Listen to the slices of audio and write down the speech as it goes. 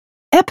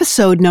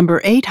Episode number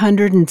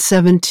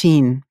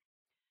 817,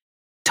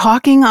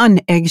 Talking on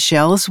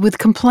Eggshells with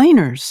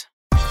Complainers.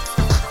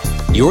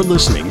 You're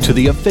listening to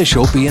the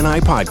official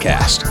BNI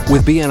podcast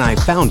with BNI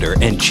founder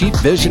and Chief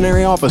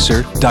Visionary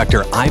Officer,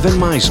 Dr. Ivan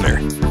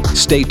Misner.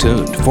 Stay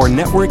tuned for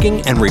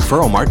networking and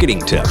referral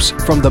marketing tips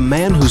from the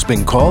man who's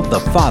been called the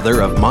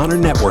father of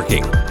modern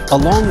networking,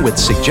 along with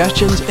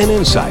suggestions and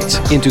insights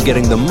into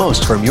getting the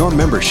most from your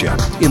membership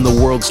in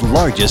the world's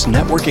largest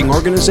networking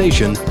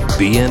organization,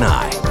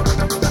 BNI.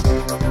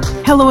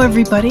 Hello,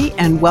 everybody,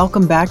 and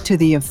welcome back to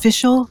the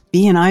official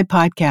BNI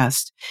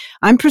podcast.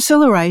 I'm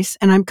Priscilla Rice,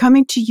 and I'm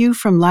coming to you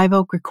from Live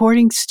Oak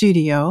Recording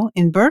Studio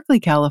in Berkeley,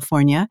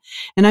 California,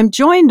 and I'm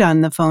joined on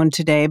the phone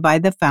today by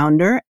the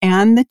founder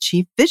and the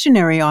Chief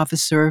Visionary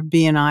Officer of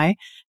BNI,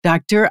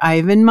 Dr.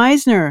 Ivan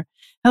Misner.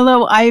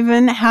 Hello,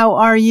 Ivan. How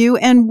are you,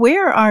 and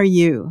where are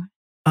you?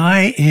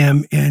 I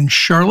am in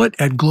Charlotte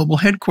at Global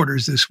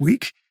Headquarters this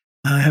week,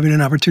 having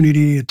an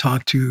opportunity to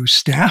talk to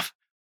staff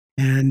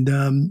and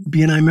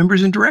BNI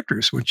members and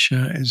directors, which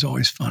is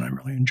always fun. I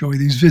really enjoy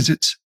these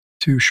visits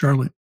to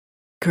Charlotte.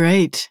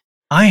 Great.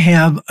 I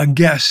have a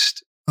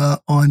guest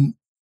on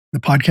the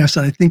podcast,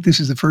 and I think this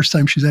is the first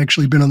time she's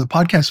actually been on the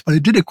podcast, but I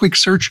did a quick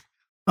search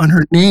on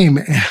her name,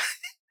 and I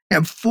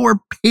have 4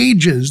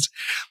 pages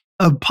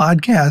of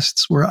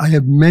podcasts where I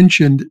have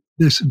mentioned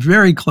this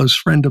very close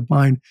friend of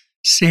mine,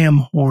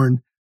 Sam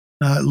Horn.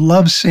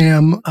 Love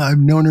Sam. I've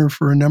known her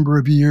for a number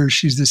of years.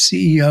 She's the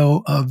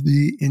CEO of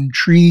the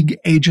Intrigue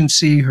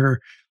Agency. Her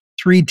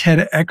 3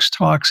 TEDx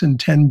talks and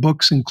 10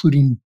 books,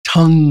 including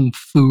Tongue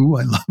Fu.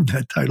 I love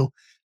that title.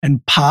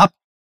 And Pop,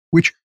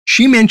 which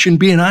she mentioned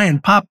BNI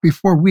and Pop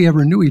before we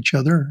ever knew each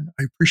other.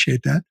 I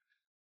appreciate that.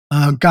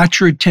 Got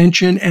Your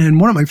Attention.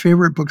 And one of my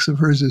favorite books of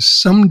hers is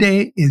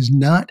Someday is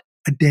Not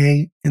a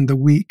Day in the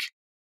Week.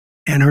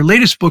 And her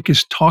latest book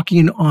is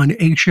Talking on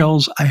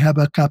Eggshells. I have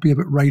a copy of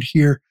it right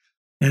here.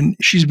 And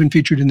she's been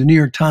featured in the New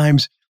York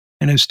Times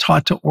and has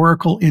taught to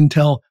Oracle,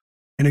 Intel,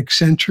 and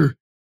Accenture.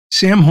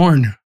 Sam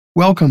Horn,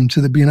 welcome to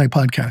the BNI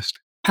podcast.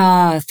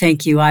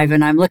 Thank you,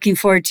 Ivan. I'm looking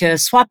forward to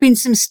swapping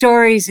some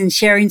stories and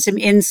sharing some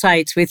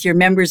insights with your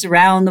members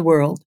around the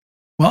world.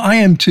 Well, I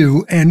am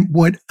too. And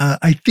what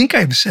I think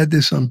I've said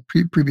this on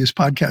previous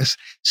podcasts,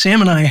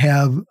 Sam and I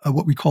have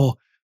what we call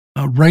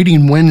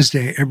Writing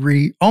Wednesday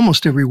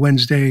almost every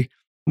Wednesday.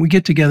 We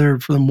get together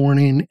for the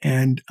morning,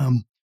 and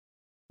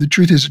the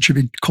truth is it should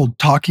be called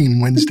Talking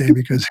Wednesday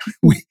because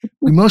we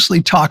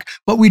mostly talk,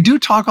 but we do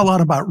talk a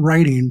lot about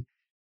writing.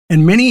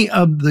 And many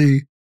of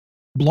the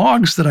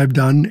blogs that I've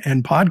done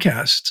and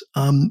podcasts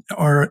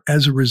are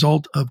as a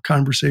result of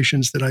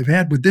conversations that I've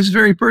had with this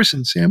very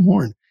person. Sam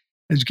Horn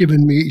has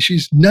given me,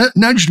 she's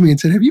nudged me and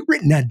said, "Have you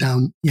written that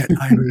down yet,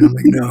 Ivan?" I'm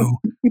like, "No."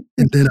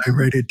 And then I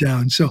write it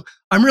down. So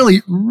I'm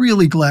really,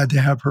 really glad to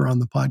have her on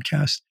the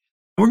podcast.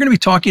 We're going to be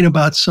talking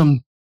about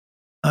some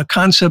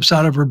concepts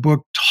out of her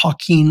book,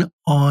 Talking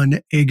on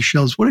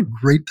Eggshells. What a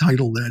great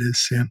title that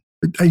is, Sam.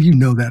 You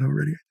know that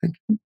already, I think.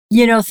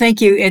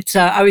 Thank you. It's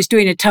I was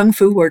doing a Tongue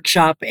Fu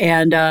workshop,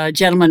 and a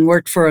gentleman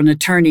worked for an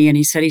attorney, and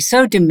he said he's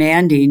so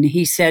demanding.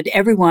 He said,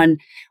 everyone,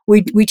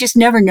 we just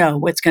never know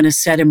what's going to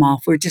set him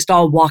off. We're just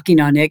all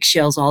walking on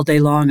eggshells all day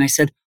long. I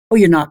said, "Oh,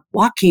 you're not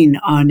walking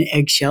on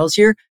eggshells.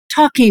 You're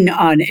talking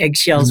on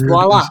eggshells."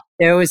 Voila.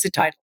 There was the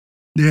title.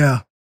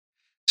 Yeah.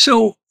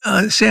 So,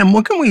 Sam,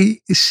 what can we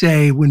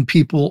say when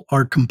people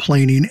are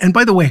complaining? And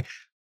by the way,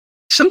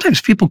 sometimes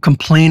people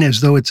complain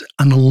as though it's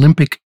an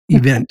Olympic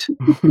event.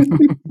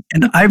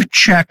 And I've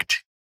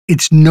checked,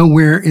 it's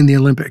nowhere in the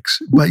Olympics,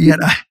 but yet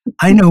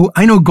I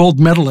know gold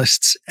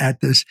medalists at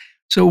this.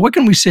 So what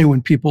can we say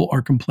when people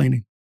are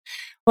complaining?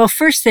 Well,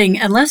 first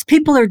thing, unless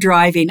people are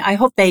driving, I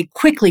hope they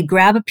quickly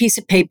grab a piece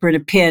of paper and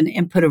a pen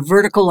and put a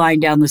vertical line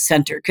down the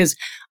center. Because,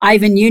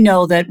 Ivan, you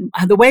know that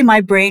the way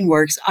my brain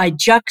works, I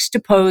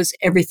juxtapose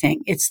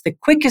everything. It's the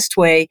quickest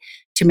way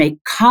to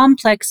make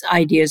complex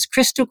ideas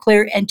crystal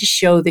clear and to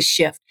show the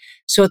shift.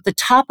 So at the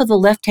top of the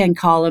left-hand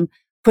column,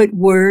 put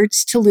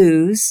words to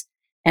lose.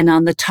 And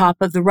on the top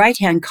of the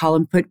right-hand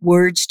column, put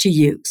words to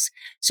use.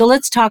 So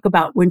let's talk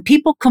about when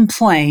people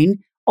complain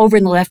over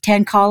in the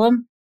left-hand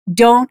column,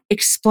 don't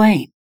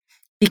explain,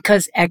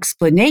 because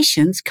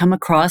explanations come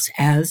across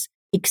as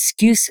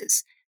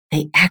excuses.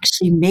 They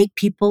actually make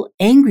people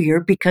angrier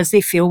because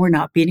they feel we're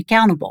not being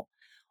accountable.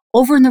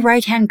 Over in the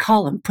right-hand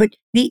column, put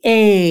the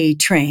A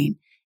train.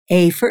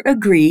 A for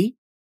agree,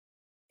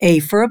 A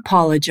for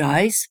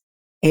apologize,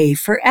 A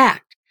for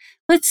act.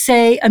 Let's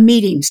say a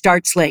meeting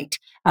starts late.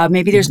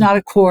 Maybe there's not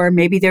a quorum,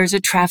 maybe there's a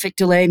traffic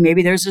delay,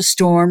 maybe there's a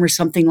storm or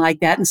something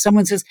like that. And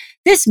someone says,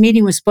 "This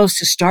meeting was supposed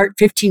to start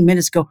 15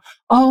 minutes ago.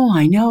 "Oh,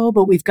 I know,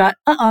 but we've got,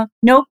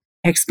 nope.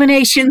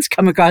 Explanations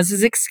come across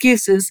as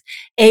excuses.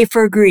 A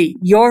for agree.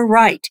 You're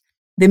right.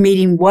 The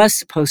meeting was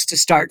supposed to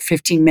start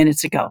 15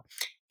 minutes ago.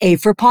 A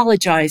for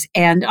apologize.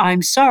 And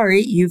I'm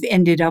sorry you've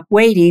ended up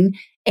waiting.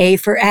 A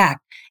for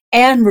act.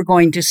 And we're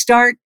going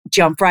to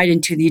jump right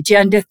into the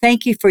agenda.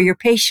 Thank you for your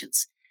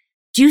patience."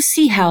 Do you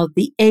see how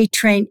the A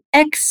train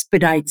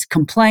expedites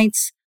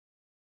complaints?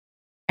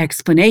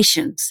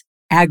 Explanations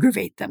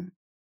aggravate them.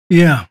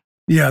 Yeah.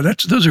 Yeah,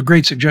 those are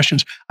great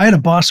suggestions. I had a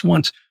boss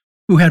once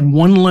who had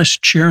one less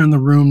chair in the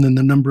room than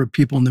the number of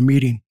people in the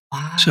meeting.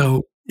 Wow.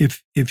 So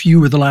if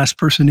you were the last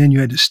person in, you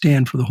had to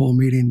stand for the whole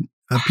meeting.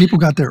 People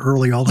got there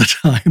early all the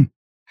time.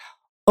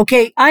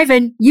 Okay,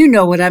 Ivan, you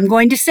know what I'm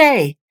going to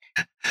say.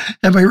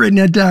 Have I written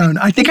that down?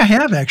 I think I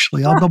have,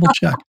 actually. I'll double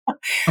check.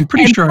 I'm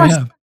pretty And sure I plus,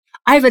 have.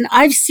 Ivan,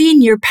 I've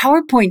seen your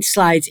PowerPoint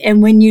slides,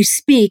 and when you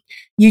speak,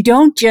 you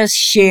don't just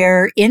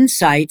share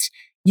insights,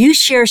 you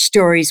share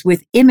stories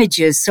with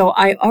images. So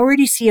I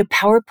already see a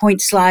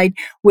PowerPoint slide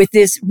with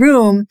this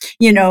room,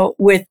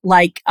 with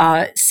like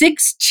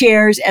 6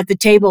 chairs at the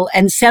table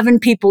and 7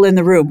 people in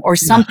the room or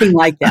Yeah. something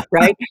like that,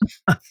 right?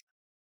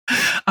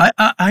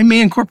 I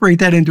may incorporate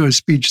that into a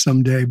speech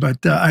someday,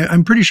 but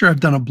I'm pretty sure I've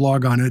done a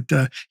blog on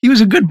it. He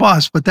was a good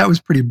boss, but that was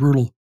pretty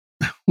brutal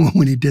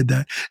when he did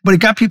that. But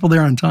it got people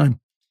there on time.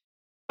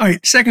 All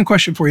right, second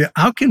question for you.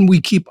 How can we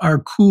keep our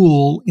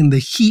cool in the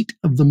heat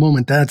of the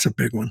moment? That's a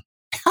big one.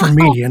 For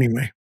me,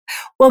 anyway.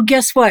 Well,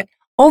 guess what?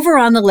 Over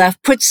on the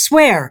left, put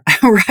swear,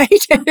 right?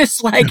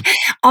 It's like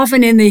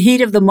often in the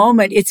heat of the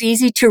moment, it's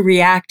easy to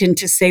react and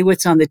to say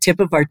what's on the tip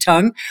of our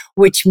tongue,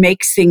 which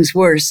makes things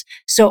worse.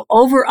 So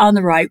over on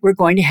the right, we're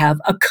going to have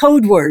a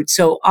code word.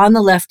 So on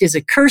the left is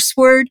a curse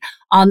word.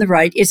 On the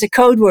right is a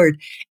code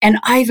word. And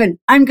Ivan,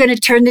 I'm going to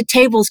turn the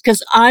tables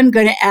because I'm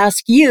going to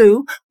ask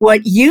you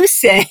what you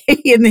say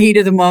in the heat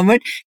of the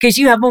moment because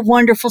you have a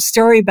wonderful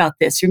story about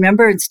this.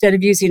 Remember, instead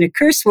of using a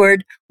curse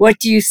word, what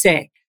do you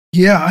say?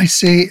 Yeah,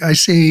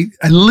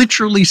 I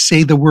literally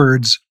say the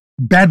words,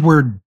 bad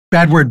word,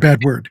 bad word,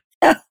 bad word.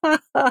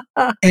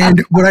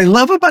 And what I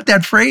love about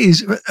that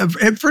phrase,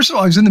 first of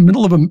all, I was in the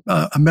middle of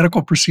a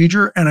medical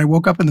procedure and I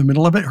woke up in the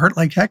middle of it, hurt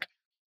like heck.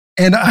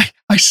 And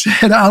I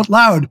said out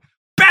loud,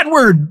 bad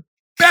word,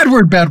 bad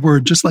word, bad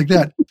word, just like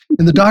that.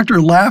 And the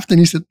doctor laughed and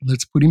he said,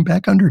 let's put him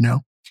back under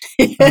now.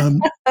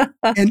 And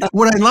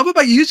what I love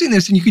about using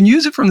this, and you can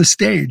use it from the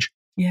stage,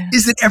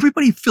 is that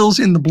everybody fills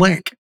in the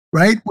blank,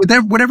 right? With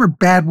whatever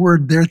bad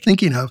word they're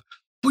thinking of,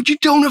 but you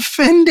don't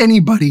offend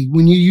anybody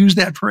when you use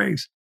that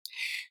phrase.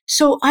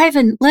 So,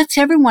 Ivan, let's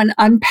everyone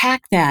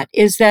unpack that.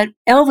 Is that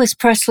Elvis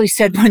Presley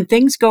said, when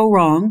things go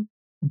wrong,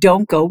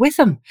 don't go with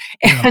them.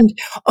 Yeah. And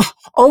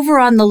over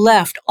on the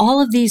left,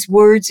 all of these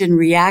words and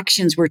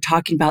reactions we're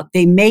talking about,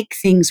 they make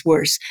things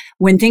worse.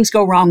 When things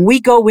go wrong,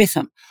 we go with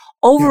them.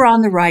 Over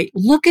on the right,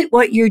 look at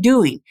what you're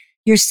doing.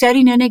 You're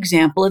setting an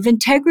example of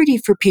integrity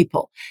for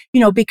people,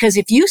 because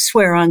if you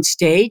swear on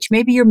stage,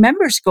 maybe your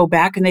members go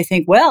back and they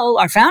think, well,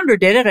 our founder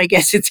did it. I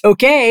guess it's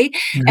okay.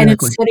 Exactly. And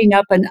it's setting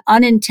up an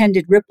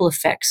unintended ripple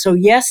effect. So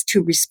yes,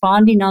 to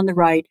responding on the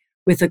right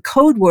with a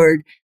code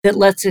word that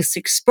lets us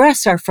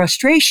express our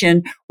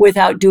frustration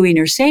without doing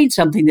or saying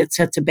something that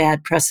sets a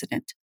bad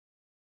precedent.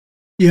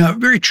 Yeah,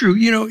 very true.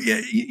 I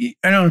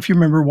don't know if you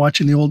remember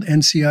watching the old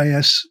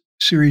NCIS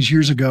series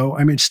years ago.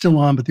 I mean, it's still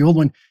on, but the old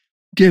one,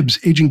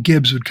 Agent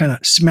Gibbs would kind of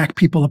smack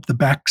people up the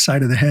back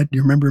side of the head. Do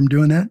you remember him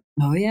doing that?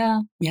 Oh, yeah.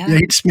 Yeah,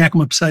 he'd smack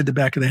them upside the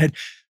back of the head.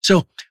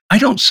 So I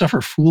don't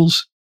suffer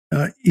fools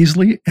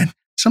easily. And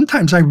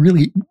sometimes I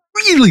really,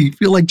 really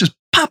feel like just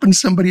popping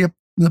somebody up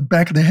in the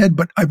back of the head.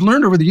 But I've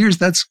learned over the years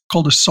that's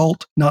called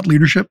assault, not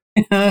leadership.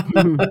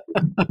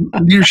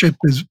 Leadership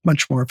is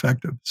much more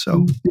effective.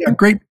 So yeah,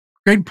 great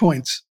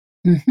points.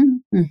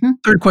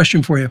 Third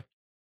question for you.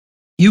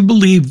 You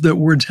believe that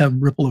words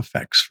have ripple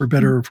effects for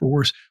better or for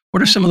worse.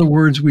 What are some of the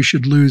words we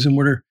should lose and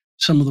what are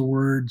some of the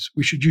words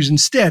we should use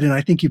instead? And I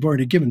think you've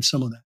already given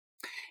some of that.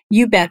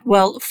 You bet.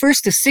 Well,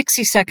 first, a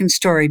 60-second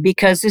story,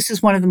 because this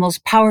is one of the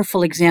most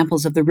powerful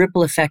examples of the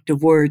ripple effect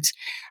of words.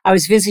 I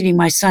was visiting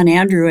my son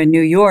Andrew in New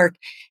York,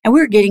 and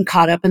we were getting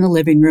caught up in the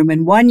living room,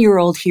 and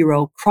 1-year-old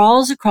hero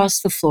crawls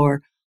across the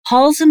floor,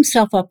 hauls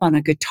himself up on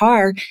a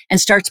guitar, and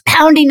starts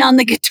pounding on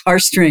the guitar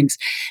strings.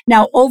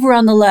 Now, over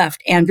on the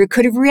left, Andrew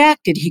could have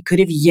reacted. He could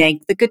have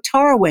yanked the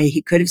guitar away.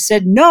 He could have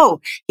said no.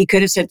 He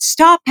could have said,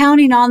 stop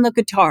pounding on the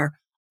guitar.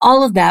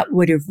 All of that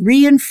would have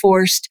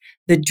reinforced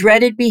the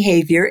dreaded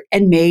behavior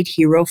and made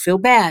Hero feel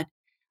bad.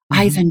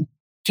 Ivan,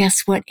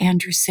 guess what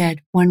Andrew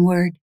said? One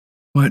word.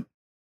 What?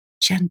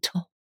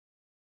 Gentle.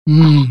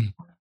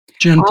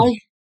 Gentle.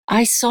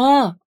 I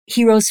saw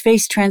Hero's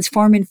face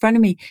transform in front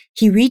of me.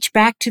 He reached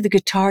back to the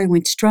guitar and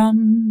went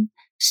strum,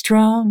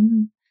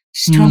 strum,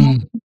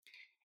 strum.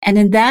 And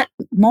in that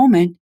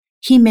moment,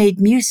 he made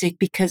music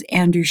because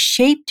Andrew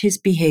shaped his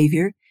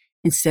behavior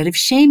instead of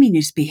shaming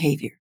his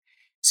behavior.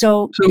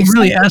 So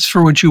really ask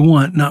for what you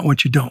want, not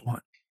what you don't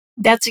want.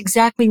 That's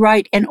exactly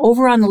right. And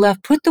over on the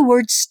left, put the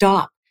word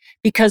stop.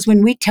 Because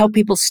when we tell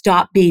people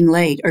stop being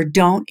late or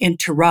don't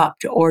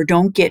interrupt or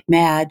don't get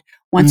mad,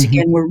 once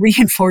again, we're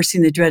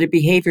reinforcing the dreaded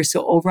behavior.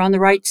 So over on the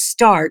right,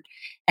 start.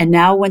 And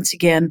now, once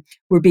again,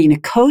 we're being a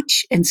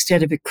coach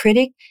instead of a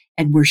critic.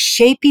 And we're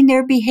shaping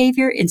their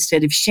behavior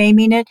instead of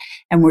shaming it.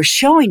 And we're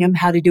showing them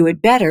how to do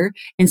it better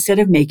instead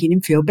of making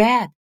them feel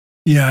bad.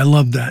 Yeah, I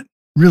love that.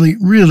 Really,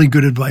 really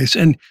good advice.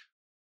 And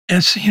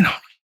as you know,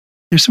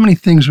 there's so many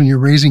things when you're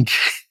raising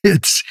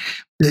kids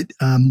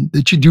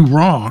that you do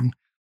wrong.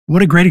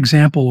 What a great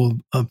example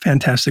of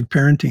fantastic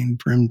parenting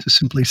for him to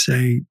simply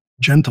say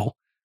gentle.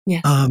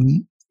 Yes.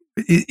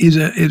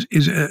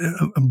 Is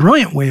a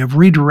brilliant way of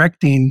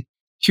redirecting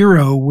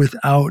hero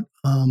without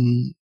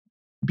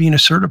being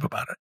assertive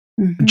about it.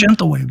 A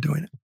gentle way of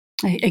doing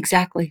it.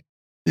 Exactly.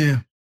 Yeah.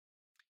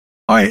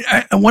 All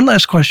right. One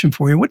last question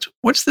for you.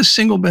 What's the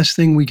single best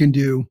thing we can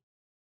do?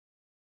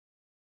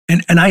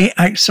 And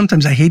I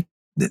sometimes I hate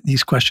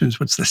these questions.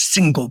 What's the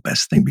single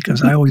best thing?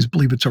 Because I always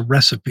believe it's a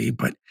recipe.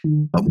 But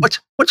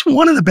what's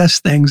one of the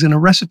best things? And a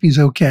recipe is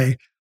okay,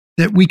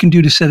 that we can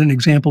do to set an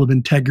example of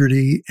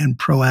integrity and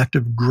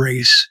proactive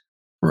grace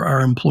for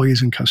our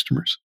employees and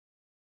customers?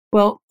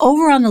 Well,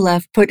 over on the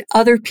left, put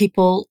other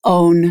people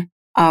own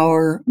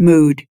our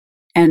mood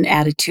and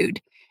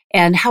attitude.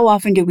 And how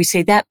often do we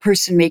say that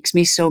person makes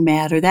me so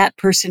mad, or that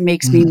person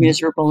makes me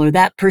miserable, or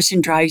that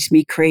person drives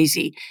me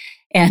crazy?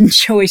 And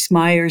Joyce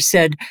Meyer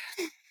said,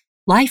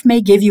 life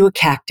may give you a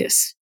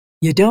cactus.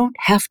 You don't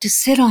have to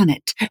sit on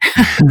it.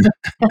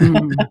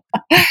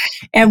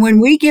 And when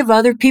we give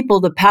other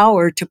people the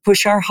power to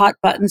push our hot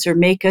buttons or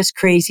make us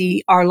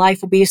crazy, our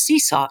life will be a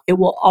seesaw. It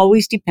will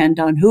always depend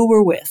on who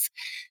we're with.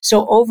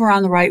 So over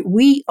on the right,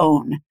 we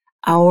own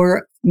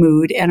our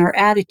mood and our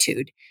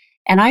attitude.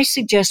 And I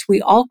suggest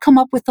we all come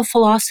up with a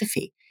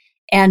philosophy.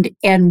 And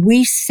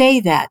we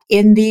say that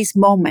in these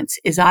moments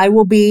is I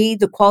will be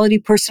the quality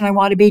person I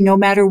want to be no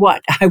matter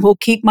what. I will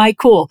keep my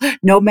cool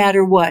no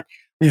matter what.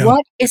 Yeah.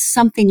 What is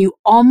something you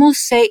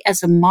almost say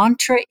as a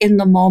mantra in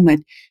the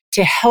moment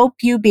to help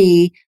you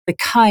be the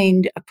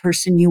kind of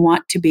person you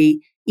want to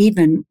be,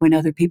 even when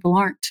other people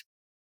aren't?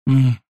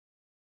 What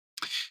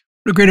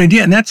a great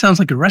idea. And that sounds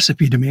like a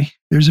recipe to me.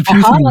 There's a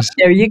few things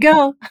there you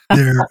go.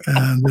 there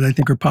that I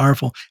think are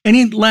powerful.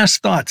 Any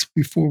last thoughts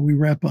before we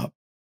wrap up,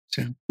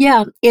 Sam?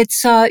 Yeah,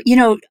 it's,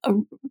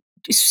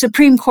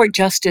 Supreme Court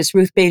Justice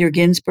Ruth Bader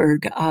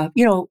Ginsburg, I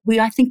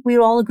think we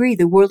all agree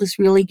the world is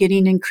really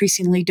getting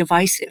increasingly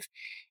divisive.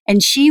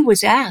 And she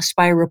was asked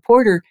by a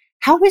reporter,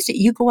 how is it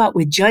you go out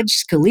with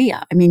Judge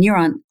Scalia? I mean, you're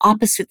on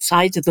opposite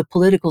sides of the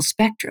political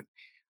spectrum.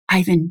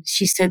 Ivan,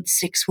 she said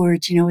 6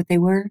 words. You know what they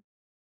were?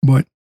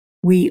 What?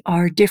 We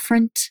are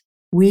different.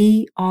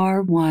 We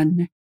are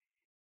one.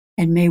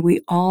 And may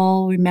we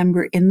all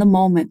remember in the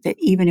moment that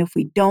even if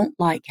we don't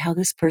like how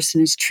this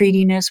person is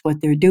treating us,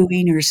 what they're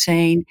doing or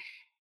saying,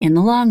 in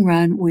the long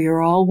run, we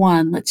are all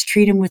one. Let's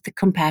treat them with the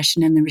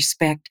compassion and the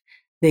respect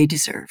they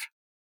deserve.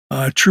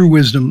 True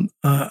wisdom.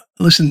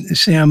 Listen,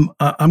 Sam,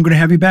 I'm going to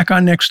have you back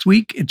on next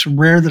week. It's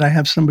rare that I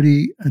have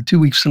somebody 2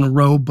 weeks in a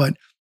row, but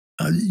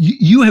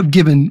you have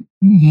given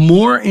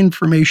more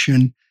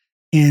information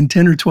in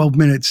 10 or 12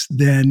 minutes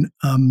than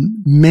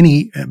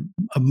many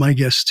of my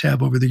guests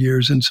have over the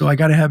years. And so I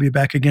got to have you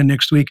back again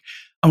next week.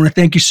 I want to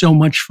thank you so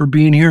much for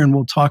being here, and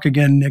we'll talk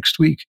again next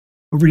week.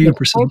 Over to you,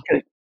 Priscilla.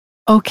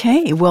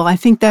 Okay, well, I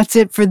think that's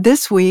it for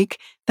this week.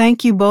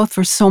 Thank you both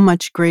for so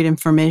much great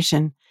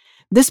information.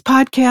 This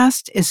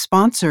podcast is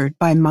sponsored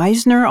by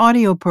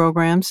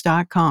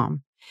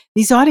MeisnerAudioPrograms.com.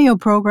 These audio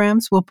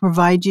programs will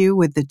provide you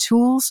with the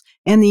tools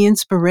and the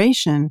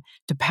inspiration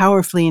to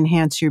powerfully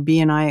enhance your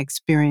B&I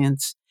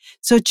experience.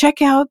 So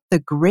check out the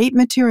great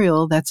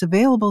material that's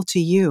available to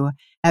you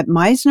at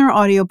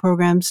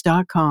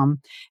MeisnerAudioPrograms.com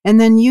and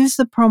then use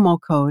the promo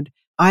code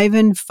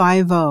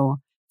IVAN50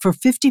 for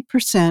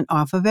 50%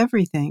 off of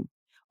everything.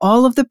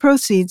 All of the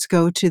proceeds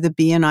go to the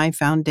B&I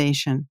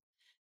Foundation.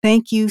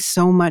 Thank you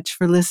so much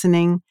for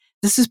listening.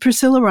 This is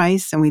Priscilla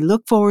Rice, and we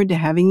look forward to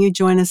having you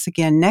join us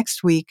again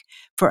next week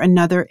for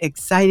another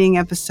exciting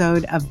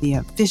episode of the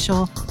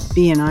official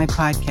B&I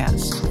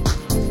podcast.